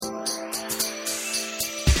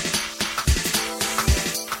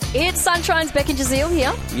It's Sunshine's Beck and Jazeel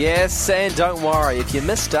here. Yes, and don't worry, if you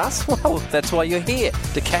missed us, well, that's why you're here,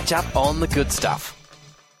 to catch up on the good stuff.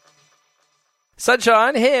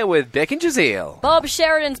 Sunshine here with Beck and Jazeel. Bob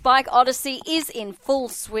Sheridan's bike Odyssey is in full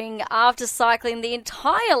swing after cycling the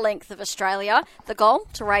entire length of Australia. The goal,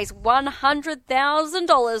 to raise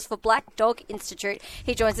 $100,000 for Black Dog Institute.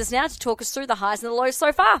 He joins us now to talk us through the highs and the lows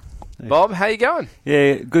so far. Bob, how you going?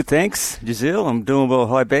 Yeah, good, thanks, Jazeel. I'm doing well.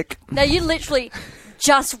 Hi, Beck. Now, you literally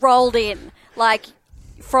just rolled in, like,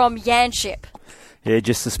 from Yanship. Yeah,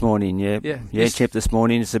 just this morning, yeah. Yanship this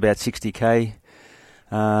morning. It's about 60k.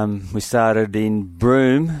 We started in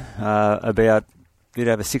Broome about a bit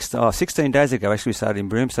over 16 days ago. Actually, we started in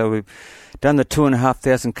Broome. So we've done the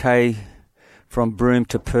 2,500k from Broome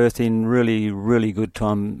to Perth in really good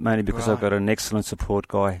time, mainly because I've got an excellent support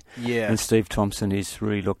guy. Yeah. And Steve Thompson, he's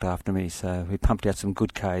really looked after me. So we pumped out some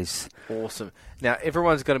good Ks. Awesome. Now,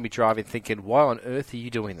 everyone's going to be driving thinking, why on earth are you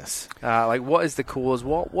doing this? What is the cause?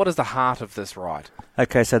 What is the heart of this ride?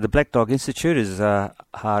 Okay, so the Black Dog Institute is a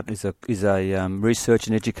research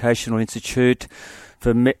and educational institute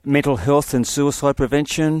for mental health and suicide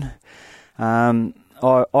prevention. I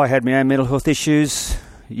had my own mental health issues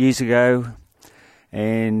years ago,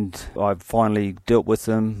 and I finally dealt with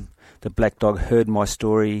them. The Black Dog heard my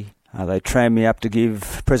story. They trained me up to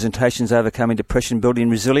give presentations overcoming depression, building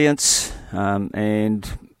resilience, and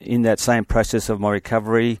in that same process of my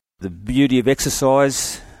recovery, the beauty of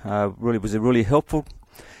exercise was really helpful,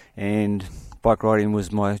 and bike riding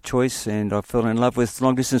was my choice, and I fell in love with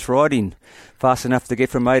long-distance riding. Fast enough to get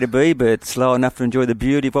from A to B, but slow enough to enjoy the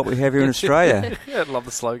beauty of what we have here in Australia. Yeah, I love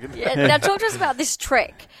the slogan. Yeah, now, talk to us about this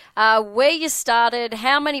trek. Where you started,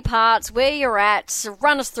 how many parts, where you're at. So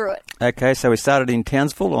run us through it. Okay, so we started in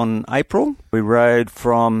Townsville on April. We rode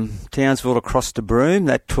from Townsville across to Broome.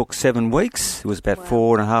 That took 7 weeks. It was about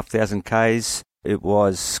 4,500 Ks. It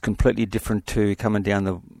was completely different to coming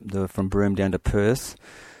down from Broome down to Perth.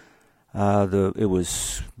 It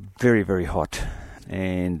was very hot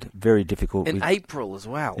and very difficult. In April as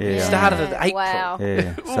well. Yeah. It started at April. Wow.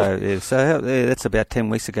 Yeah, so that's about 10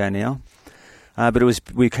 weeks ago now. But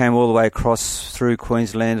we came all the way across through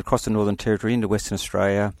Queensland, across the Northern Territory into Western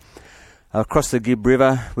Australia, across the Gibb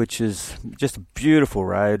River, which is just a beautiful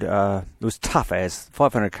road. It was tough as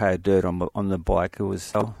 500k of dirt on the bike. It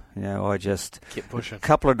was, I just kept pushing. A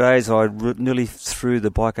couple of days I nearly threw the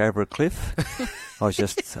bike over a cliff. I was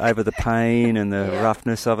just over the pain and the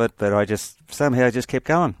roughness of it, but I somehow kept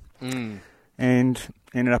going, and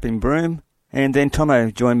ended up in Broome. And then Tomo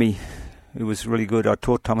joined me. It was really good. I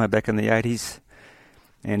taught Tomo back in the 80s,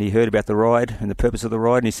 and he heard about the ride and the purpose of the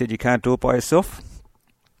ride, and he said, you can't do it by yourself.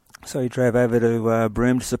 So he drove over to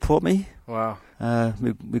Broome to support me. Wow.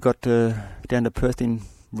 We got down to Perth in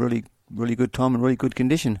really good time and really good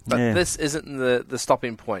condition. But this isn't the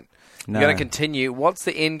stopping point. No. You're going to continue. What's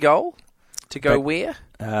the end goal? To go where?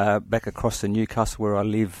 Back across to Newcastle where I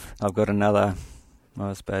live. I've got another,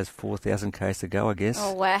 I suppose, 4,000 Ks to go, I guess.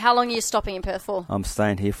 Oh, wow. How long are you stopping in Perth for? I'm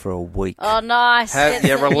staying here for a week. Oh, nice.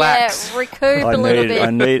 Relax. Yeah, recoup a little bit. I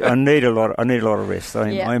need a lot of rest.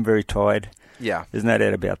 I'm very tired. Yeah. There's no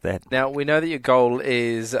doubt about that. Now, we know that your goal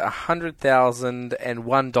is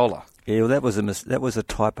 $100,001. Yeah, well, that was a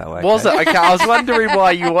typo. Okay? Was it? Okay, I was wondering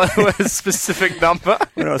why you wanted a specific number.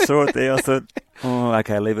 When I saw it there, I thought, oh,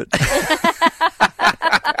 okay, leave it.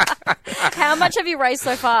 How much have you raised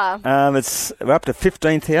so far? We're up to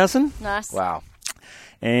 15,000. Nice. Wow.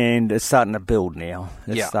 And it's starting to build now.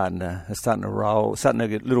 It's starting to roll. Starting to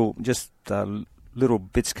get little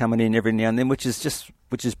bits coming in every now and then, which is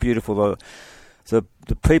beautiful. The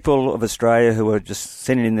people of Australia who are just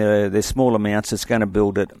sending in their small amounts, it's going to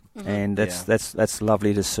build it, and that's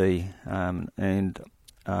lovely to see.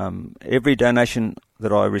 Every donation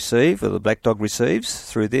that I receive, or the Black Dog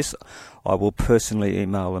receives through this, I will personally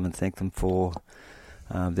email them and thank them for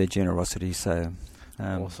their generosity. So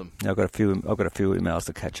awesome. I've got a few emails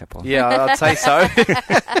to catch up on. Yeah, I'd say so.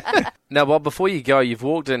 Now, Bob, before you go, you've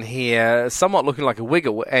walked in here somewhat looking like a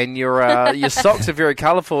wiggle, and your socks are very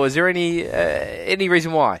colourful. Is there any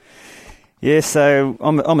reason why? Yeah, so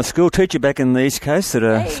I'm a school teacher back in the East Coast at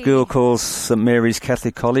a school called St Mary's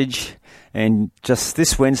Catholic College, and just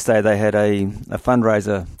this Wednesday they had a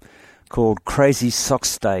fundraiser called Crazy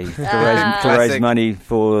Socks Day to raise money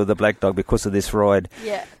for the Black Dog because of this ride.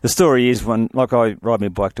 Yeah. The story is, I ride my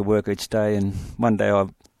bike to work each day, and one day I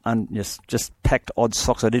just packed odd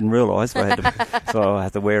socks I didn't realise. So I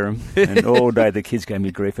had to wear them. And all day the kids gave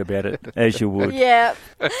me grief about it, as you would. Yeah.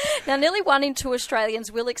 Now, nearly 1 in 2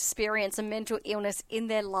 Australians will experience a mental illness in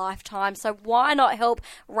their lifetime. So why not help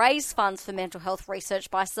raise funds for mental health research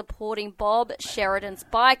by supporting Bob Sheridan's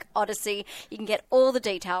bike, Odyssey? You can get all the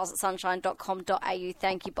details at sunshine.com.au.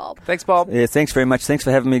 Thank you, Bob. Thanks, Bob. Yeah, thanks very much. Thanks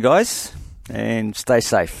for having me, guys. And stay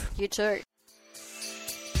safe. You too.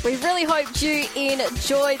 We really hoped you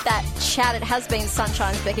enjoyed that chat. It has been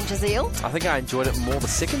Sunshine's Beck and Jazeel. I think I enjoyed it more the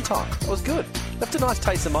second time. It was good. Left a nice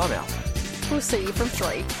taste in my mouth. We'll see you from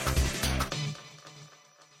 3.